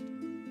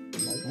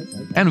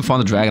 And we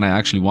found a dragon I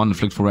actually want.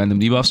 Inflict 4 random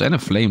debuffs. And a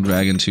flame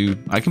dragon too.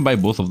 I can buy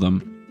both of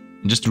them.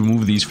 And just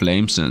remove these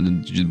flames,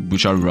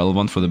 which are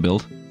relevant for the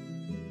build.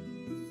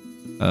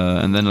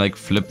 And then like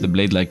flip the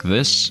blade like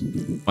this.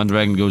 1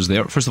 dragon goes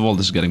there. First of all,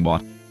 this is getting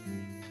bought.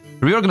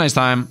 Reorganize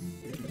time.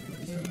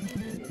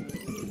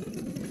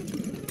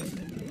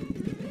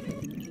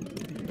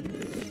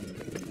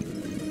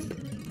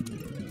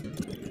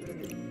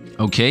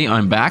 Okay,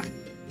 I'm back.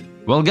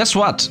 Well, guess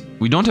what?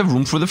 We don't have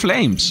room for the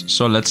flames,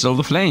 so let's sell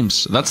the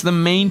flames. That's the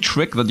main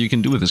trick that you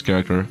can do with this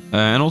character.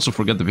 And also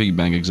forget the piggy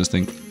bank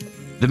existing.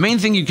 The main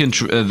thing you can,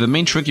 the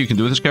main trick you can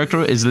do with this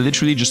character is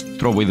literally just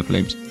throw away the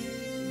flames.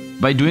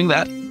 By doing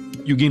that,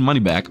 you gain money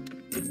back.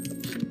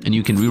 And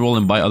you can reroll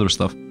and buy other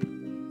stuff.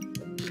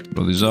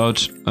 Throw these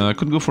out. I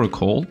could go for a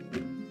coal.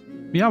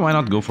 Yeah, why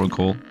not go for a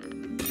coal?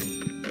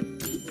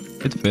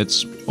 It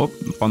fits. Oh,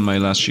 found my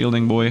last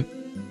shielding boy.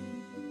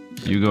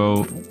 You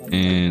go,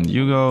 and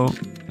you go,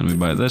 and we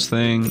buy this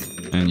thing,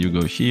 and you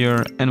go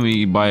here, and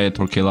we buy a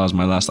Torquilla as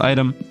my last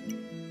item.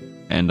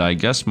 And I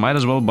guess might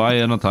as well buy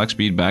an attack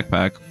speed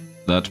backpack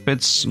that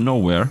fits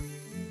nowhere.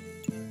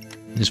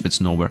 This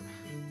fits nowhere.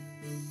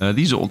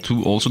 These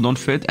two also don't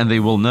fit, and they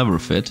will never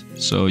fit.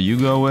 So you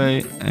go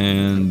away,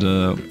 and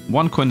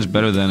 1 coin is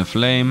better than a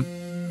flame.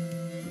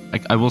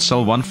 I will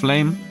sell 1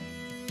 flame,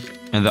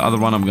 and the other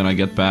one I'm gonna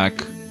get back,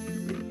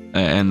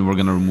 and we're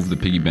gonna remove the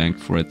piggy bank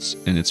for its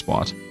in its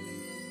spot.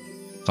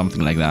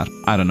 Something like that.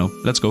 I don't know.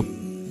 Let's go.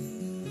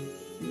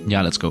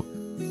 Yeah, let's go.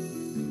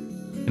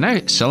 Can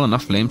I sell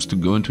enough flames to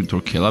go into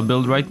Torquilla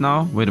build right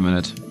now? Wait a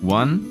minute.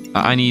 1.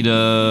 I need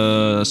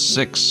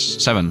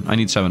 7. I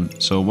need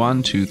 7. So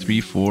 1, 2, 3,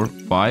 4,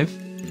 5,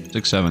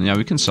 6, 7. Yeah,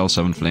 we can sell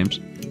 7 flames.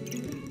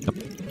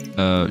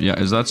 Yeah,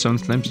 is that 7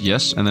 flames?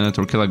 Yes. And then a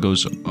Torquilla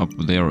goes up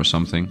there or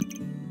something.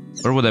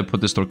 Where would I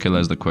put this Torquilla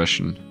is the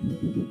question.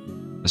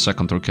 The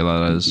second Torquilla,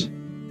 that is.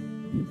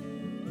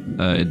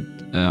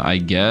 I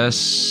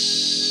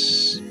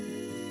guess...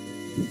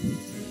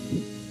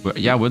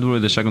 Yeah, where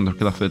would the second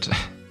Torquilla fit?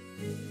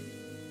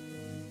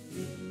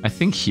 I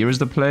think here is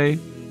the play,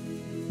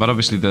 but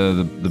obviously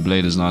the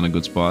blade is not in a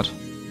good spot.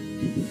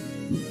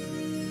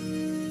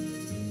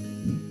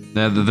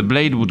 The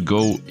blade would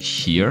go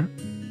here,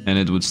 and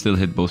it would still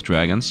hit both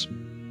dragons.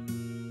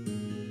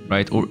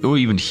 Right, or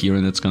even here,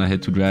 and it's gonna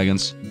hit 2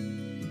 dragons.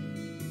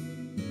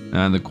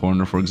 And the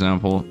corner, for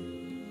example.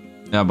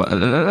 Yeah, but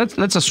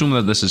let's assume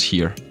that this is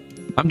here.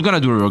 I'm gonna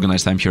do a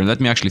reorganized time here. Let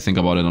me actually think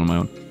about it on my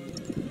own.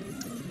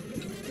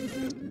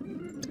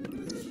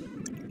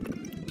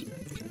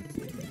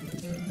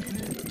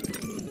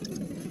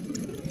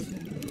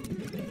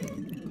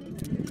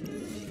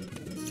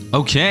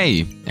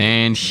 Okay,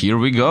 and here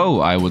we go,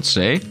 I would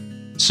say.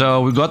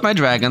 So we got my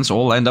dragons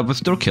all lined up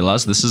with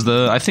Torquillas. This is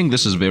I think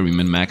this is very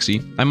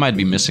min-maxy. I might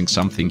be missing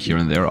something here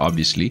and there,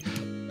 obviously.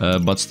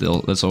 But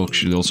still, let's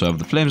actually also have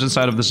the flames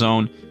inside of the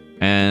zone.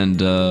 And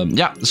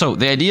yeah, so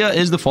the idea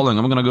is the following.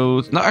 I'm gonna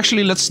go... No,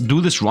 actually, let's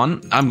do this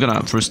run. I'm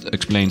gonna first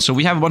explain. So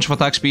we have a bunch of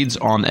attack speeds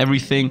on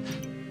everything.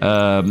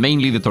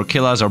 Mainly the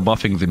Torquillas are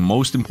buffing the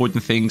most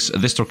important things.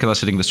 This Torquilla is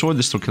hitting the sword,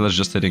 this Torquilla is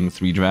just hitting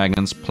 3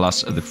 dragons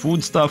plus the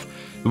food stuff.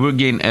 We'll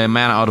gain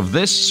mana out of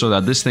this so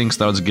that this thing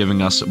starts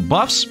giving us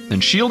buffs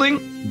and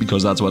shielding,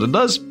 because that's what it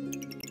does.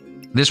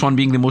 This one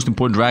being the most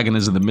important dragon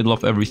is in the middle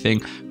of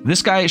everything.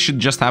 This guy should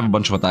just have a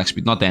bunch of attack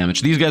speed, not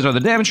damage. These guys are the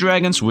damage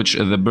dragons, which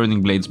the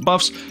Burning Blades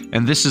buffs,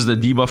 and this is the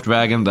debuff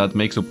dragon that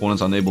makes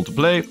opponents unable to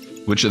play,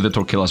 which the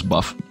Torquillas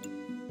buff.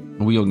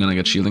 We are gonna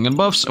get shielding and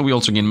buffs. We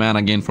also gain mana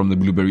again from the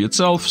blueberry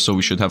itself, so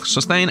we should have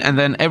sustain. And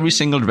then every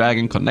single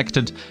dragon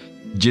connected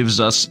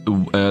gives us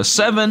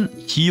 7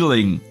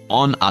 healing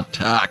on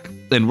attack.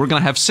 And we're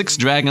gonna have 6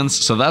 dragons,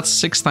 so that's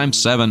 6 times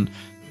 7.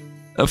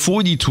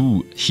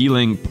 42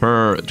 healing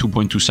per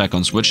 2.2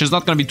 seconds, which is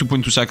not gonna be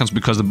 2.2 seconds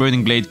because the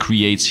Burning Blade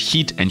creates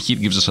heat, and heat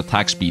gives us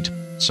attack speed.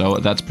 So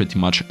that's pretty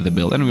much the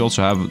build. And we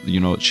also have, you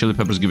know, chili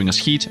peppers giving us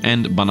heat,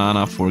 and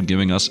banana for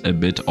giving us a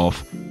bit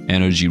of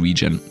energy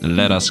regen.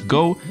 Let us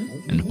go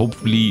and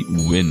hopefully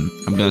win.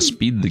 I'm gonna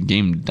speed the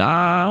game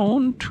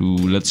down to,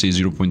 let's say,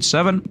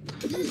 0.7.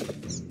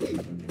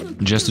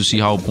 Just to see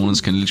how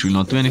opponents can literally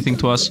not do anything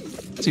to us.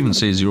 Let's even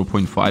say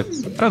 0.5.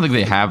 I don't think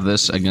they have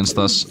this against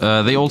us.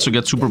 They also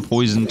get super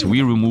poisoned.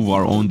 We remove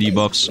our own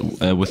debuffs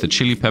with the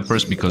chili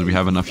peppers because we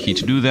have enough heat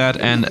to do that.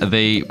 And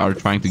they are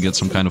trying to get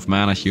some kind of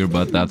mana here,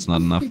 but that's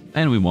not enough.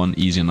 And we won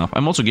easy enough.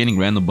 I'm also gaining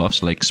random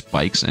buffs like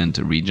spikes and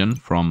regen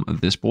from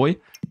this boy.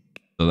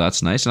 So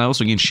that's nice. And I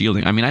also gain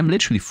shielding. I mean, I'm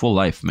literally full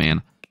life,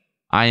 man.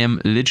 I am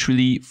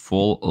literally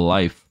full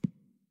life.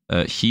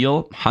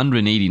 Heal,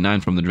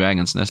 189 from the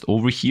Dragon's Nest.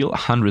 Overheal,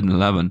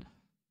 111.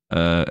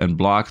 And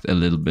blocked a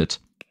little bit.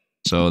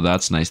 So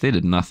that's nice. They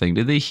did nothing.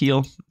 Did they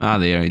heal? Ah,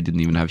 they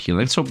didn't even have heal.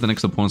 Let's hope the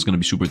next opponent's going to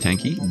be super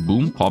tanky.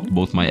 Boom, popped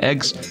both my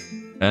eggs.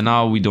 And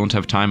now we don't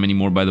have time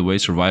anymore, by the way.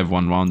 Survive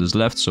 1 round is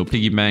left. So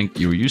piggy bank,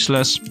 you're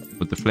useless.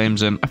 Put the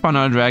flames in. I found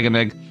another dragon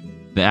egg.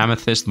 The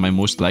amethyst, my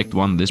most liked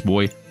one, this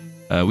boy.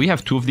 We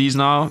have 2 of these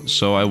now,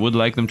 so I would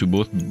like them to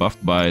both be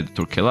buffed by the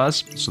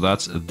Torquillas. So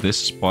that's this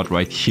spot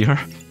right here.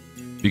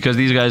 Because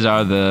these guys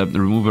are the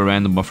remove a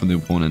random buff from the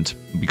opponent.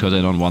 Because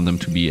I don't want them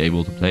to be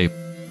able to play.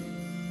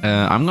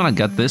 I'm gonna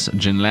get this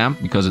Gin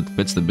Lamp because it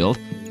fits the build.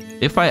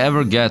 If I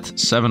ever get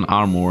 7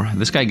 armor,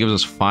 this guy gives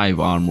us 5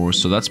 armor,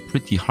 so that's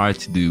pretty hard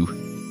to do.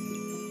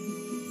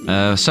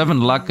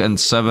 7 luck and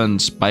 7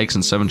 spikes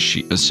and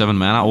 7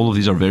 mana, all of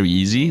these are very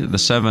easy. The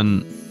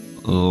 7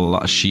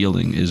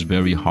 shielding is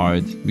very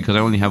hard because I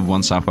only have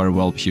 1 sapphire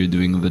whelp here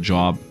doing the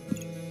job.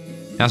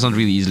 That's not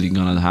really easily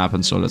gonna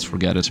happen, so let's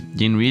forget it.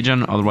 Gain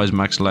regen, otherwise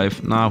max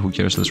life. Nah, who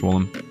cares, let's roll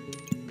him.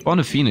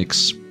 Found a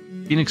Phoenix.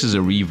 Phoenix is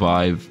a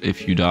revive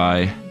if you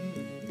die.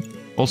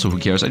 Also, who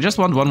cares? I just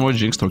want 1 more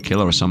Jinx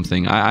Torquilla or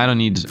something. I don't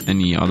need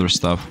any other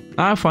stuff.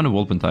 I found a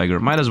Wolfen Tiger.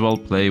 Might as well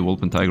play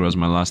Wolfen Tiger as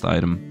my last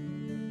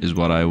item, is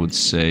what I would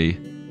say.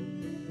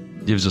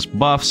 Gives us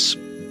buffs.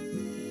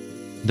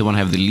 The one I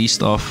have the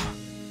least of.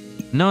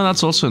 No,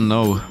 that's also a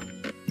no.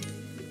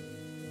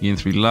 Gain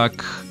 3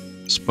 luck.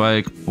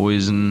 Spike,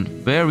 poison.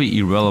 Very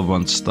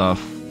irrelevant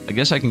stuff. I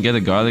guess I can get a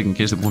garlic in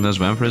case the opponent has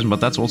vampirism, but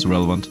that's also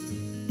relevant.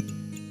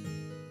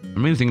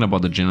 I'm really thinking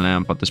about the Gin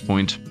Lamp at this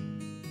point.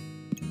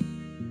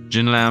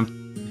 Gin Lamp,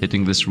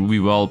 hitting this Ruby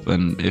Whelp,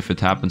 and if it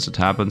happens, it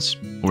happens.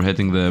 Or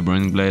hitting the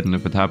Burning Blade, and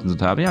if it happens,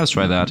 it happens. Yeah, let's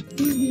try that.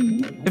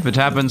 If it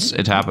happens,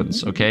 it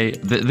happens, okay?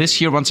 This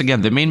here, once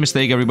again, the main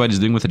mistake everybody's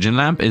doing with the Gin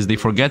Lamp is they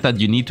forget that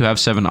you need to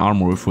have 7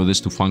 armor for this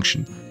to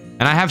function.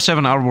 And I have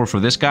 7 armor for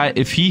this guy.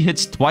 If he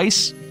hits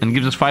twice and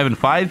gives us 5 and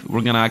 5,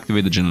 we're gonna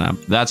activate the Gin Lamp.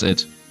 That's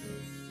it.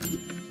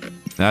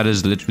 That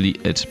is literally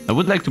it. I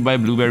would like to buy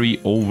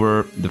Blueberry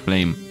over the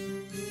Flame.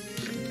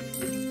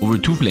 Over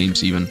 2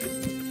 Flames, even.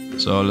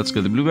 So, let's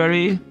get the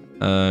Blueberry.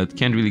 It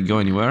can't really go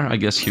anywhere. I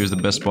guess here's the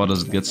best spot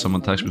as it gets some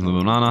attacks with the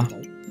banana.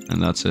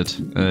 And that's it.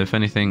 If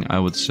anything, I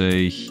would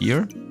say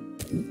here.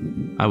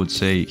 I would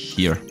say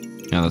here.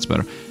 Yeah, that's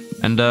better.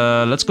 And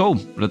let's go.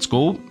 Let's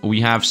go.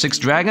 We have 6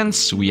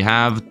 dragons. We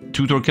have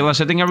 2 Torquillas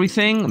hitting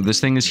everything.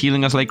 This thing is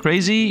healing us like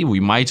crazy.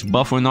 We might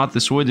buff or not the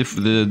sword if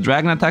the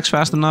dragon attacks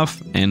fast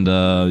enough. And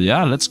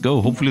yeah, let's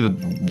go. Hopefully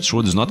the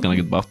sword is not gonna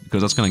get buffed,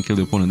 because that's gonna kill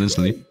the opponent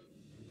instantly.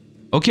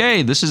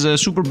 Okay, this is a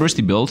super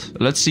bursty build.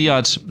 Let's see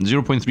at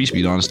 0.3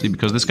 speed, honestly,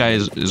 because this guy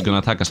is gonna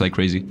attack us like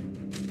crazy.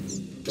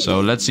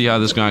 So let's see how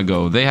this is gonna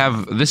go. They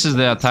have... This is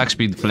the attack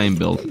speed flame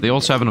build. They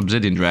also have an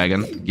obsidian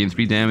dragon. Gain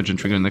 3 damage and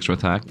trigger an extra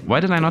attack.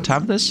 Why did I not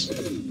have this?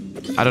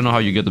 I don't know how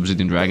you get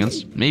obsidian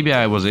dragons. Maybe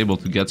I was able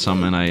to get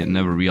some and I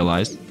never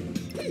realized.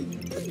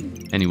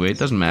 Anyway, it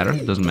doesn't matter.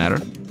 It doesn't matter.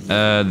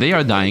 They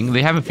are dying.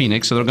 They have a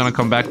phoenix, so they're gonna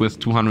come back with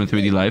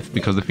 230 life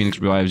because the phoenix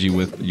revives you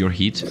with your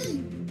heat.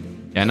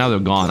 Yeah, now they're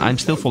gone. I'm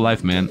still full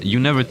life, man. You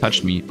never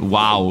touched me.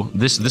 Wow,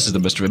 this is the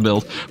best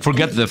build.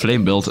 Forget the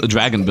flame build. A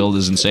dragon build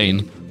is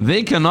insane.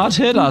 They cannot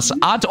hit us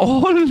at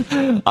all.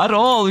 At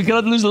all. We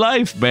cannot lose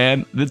life,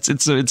 man.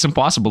 It's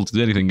impossible to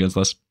do anything against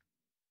us.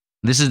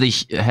 This is the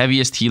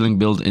heaviest healing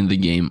build in the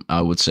game,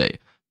 I would say.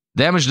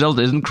 Damage dealt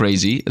isn't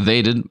crazy.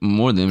 They did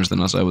more damage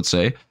than us, I would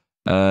say.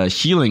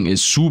 Healing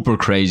is super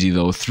crazy,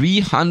 though.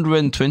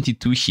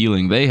 322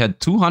 healing. They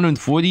had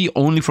 240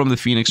 only from the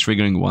phoenix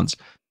triggering once.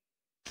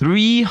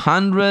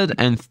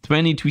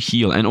 322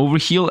 heal, and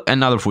overheal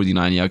another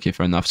 49. Yeah, okay,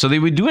 fair enough. So they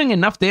were doing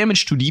enough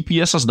damage to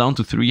DPS us down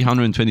to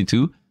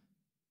 322.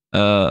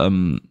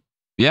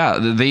 Yeah,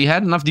 they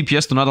had enough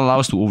DPS to not allow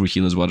us to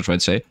overheal, is what I tried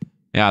to say.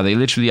 Yeah, they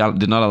literally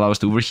did not allow us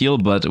to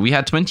overheal, but we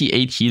had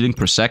 28 healing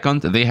per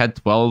second. They had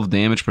 12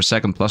 damage per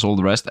second plus all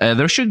the rest.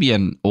 There should be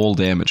an all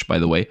damage, by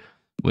the way,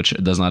 which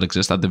does not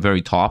exist at the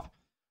very top.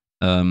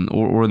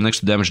 Or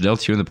next to damage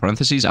dealt here in the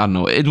parentheses. I don't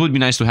know. It would be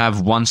nice to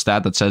have one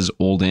stat that says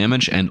all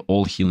damage and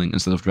all healing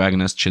instead of Dragon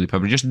Nest, Chili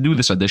Pepper. Just do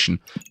this addition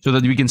so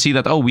that we can see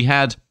that, oh, we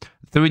had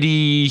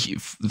 30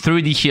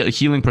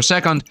 healing per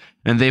second,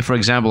 and they, for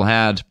example,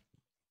 had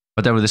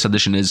whatever this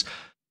addition is,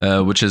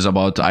 which is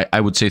about,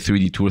 I would say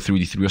 3d2 or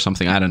 3d3 or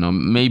something. I don't know.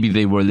 Maybe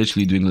they were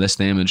literally doing less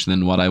damage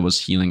than what I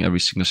was healing every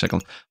single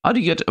second. How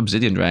do you get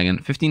Obsidian Dragon?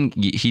 15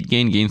 heat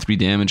gain 3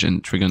 damage,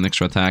 and trigger an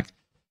extra attack.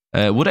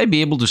 Would I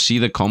be able to see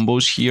the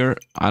combos here?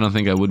 I don't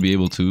think I would be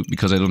able to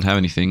because I don't have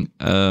anything.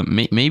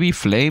 Maybe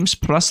Flames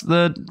plus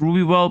the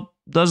Ruby Whelp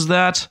does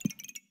that.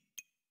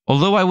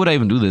 Although, why would I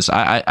even do this?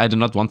 I do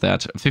not want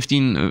that.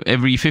 15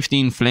 every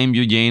 15 flame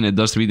you gain, it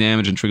does 3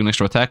 damage and trigger an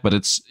extra attack, but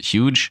it's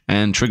huge,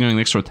 and triggering an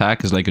extra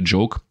attack is like a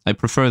joke. I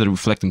prefer the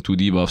reflecting 2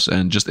 debuffs,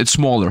 and just it's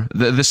smaller.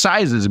 The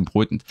size is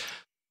important.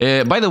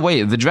 By the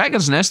way, the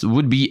Dragon's Nest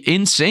would be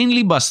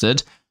insanely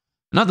busted.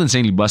 Not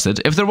insanely busted.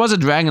 If there was a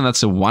dragon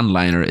that's a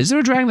one-liner. Is there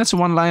a dragon that's a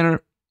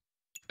one-liner?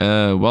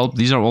 Well,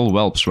 these are all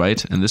whelps,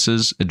 right? And this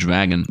is a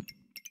dragon.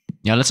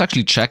 Yeah, let's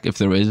actually check if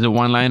there is a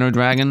one-liner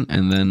dragon.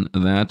 And then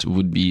that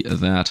would be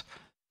that.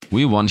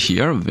 We won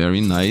here.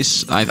 Very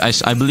nice.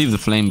 I believe the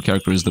flame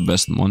character is the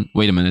best one.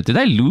 Wait a minute. Did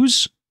I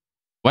lose?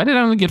 Why did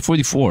I only get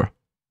 44?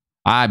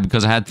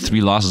 Because I had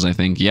 3 losses, I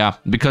think. Yeah,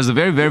 because the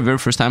very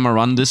first time I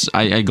run this,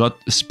 I got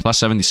plus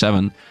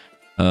 77.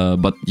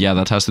 But yeah,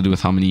 that has to do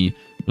with how many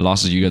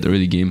losses you get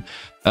early game.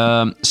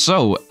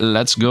 So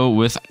let's go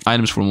with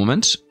items for a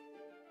moment.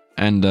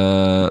 And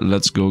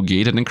let's go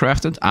gated and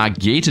crafted.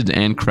 Gated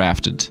and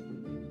crafted.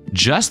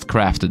 Just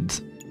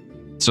crafted.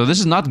 So this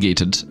is not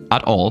gated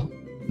at all.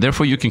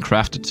 Therefore you can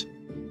craft it.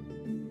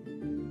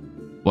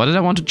 What did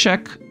I want to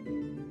check?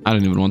 I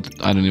don't even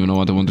know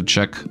what I want to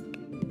check.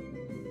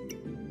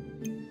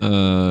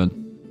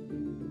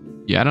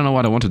 Yeah, I don't know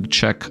what I wanted to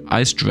check.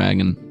 Ice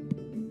Dragon.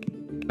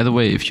 By the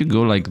way, if you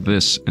go like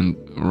this and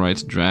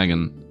write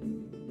dragon...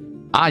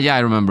 yeah, I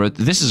remember it.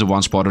 This is a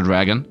one-spotter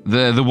dragon.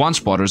 The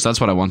one-spotters,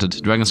 that's what I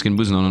wanted. Dragon skin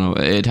boots, no.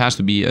 It has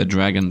to be a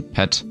dragon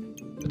pet.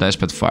 Dice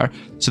pet fire.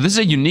 So this is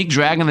a unique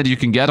dragon that you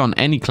can get on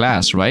any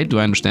class, right? Do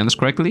I understand this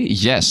correctly?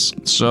 Yes.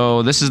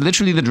 So this is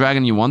literally the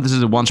dragon you want. This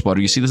is a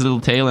one-spotter. You see this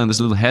little tail and this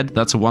little head?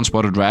 That's a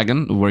one-spotter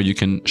dragon, where you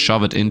can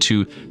shove it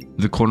into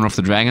the corner of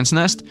the dragon's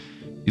nest.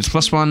 It's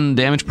 +1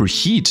 damage per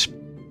heat.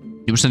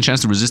 2%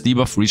 chance to resist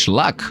debuff for each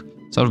luck.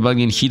 Sort of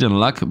gain heat and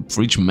luck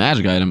for each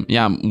magic item.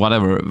 Yeah,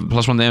 whatever.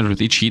 +1 damage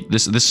with each heat.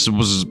 This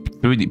was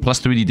 3D,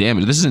 plus 3D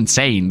damage. This is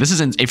insane.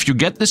 If you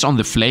get this on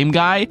the flame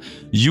guy,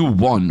 you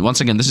won.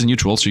 Once again, this is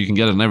neutral, so you can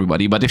get it on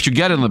everybody. But if you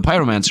get it on the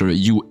pyromancer,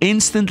 you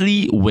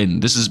instantly win.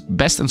 This is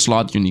best in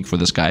slot unique for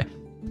this guy.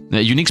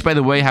 Uniques, by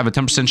the way, have a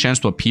 10% chance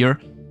to appear.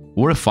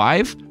 Or a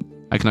 5.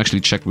 I can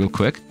actually check real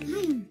quick.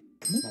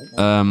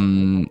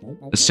 Sale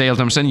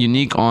 10%.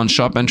 Unique on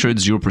shop entered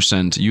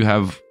 0%. You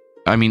have...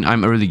 I mean,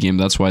 I'm early game,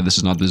 that's why this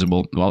is not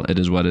visible. Well, it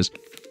is what it is.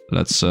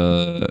 Let's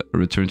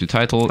return to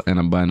title and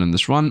abandon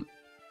this run.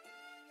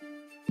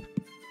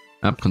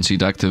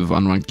 Concede active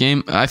unranked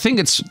game. I think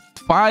it's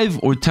 5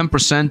 or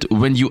 10%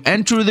 when you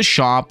enter the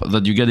shop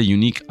that you get a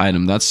unique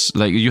item. That's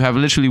like, you have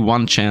literally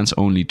one chance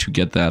only to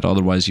get that.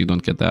 Otherwise, you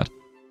don't get that.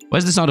 Why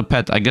is this not a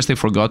pet? I guess they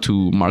forgot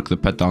to mark the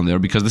pet down there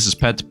because this is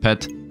pet.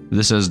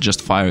 This is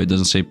just fire. It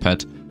doesn't say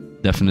pet.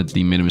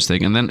 Definitely made a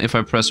mistake. And then if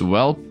I press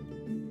whelp,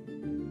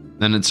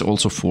 then it's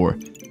also 4.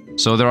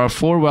 So there are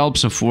 4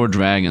 whelps and 4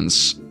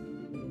 dragons.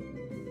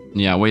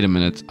 Yeah, wait a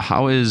minute.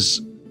 How is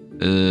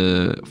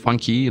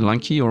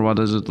Lunky, or what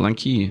is it?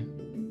 Lunky?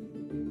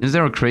 Is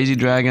there a crazy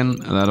dragon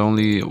that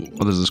only...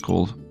 What is this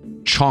called?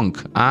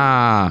 Chunk.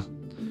 Ah.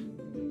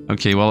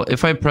 Okay, well,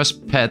 if I press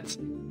pet,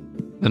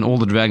 then all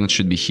the dragons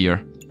should be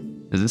here.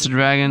 Is this a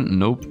dragon?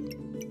 Nope.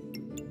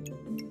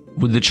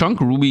 Would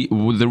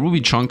the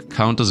ruby chunk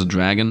count as a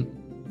dragon?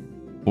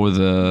 Or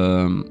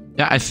the...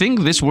 Yeah, I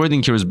think this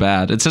wording here is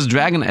bad. It says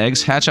dragon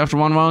eggs hatch after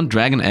 1 round.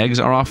 Dragon eggs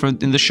are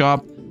offered in the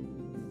shop.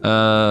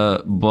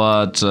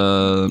 But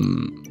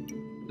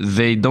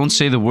they don't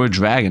say the word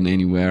dragon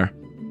anywhere.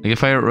 Like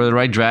if I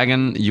write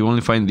dragon, you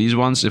only find these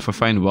ones. If I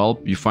find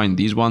whelp, you find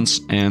these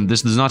ones. And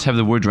this does not have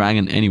the word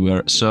dragon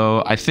anywhere.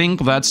 So I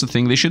think that's the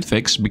thing they should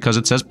fix, because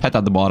it says pet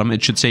at the bottom.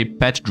 It should say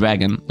pet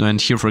dragon. And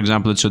here, for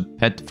example, it should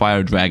pet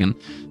fire dragon.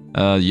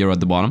 Here at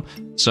the bottom.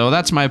 So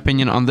that's my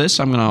opinion on this.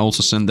 I'm gonna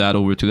also send that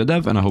over to the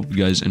dev, and I hope you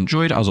guys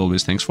enjoyed. As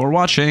always, thanks for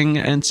watching,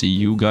 and see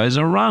you guys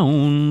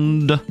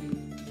around.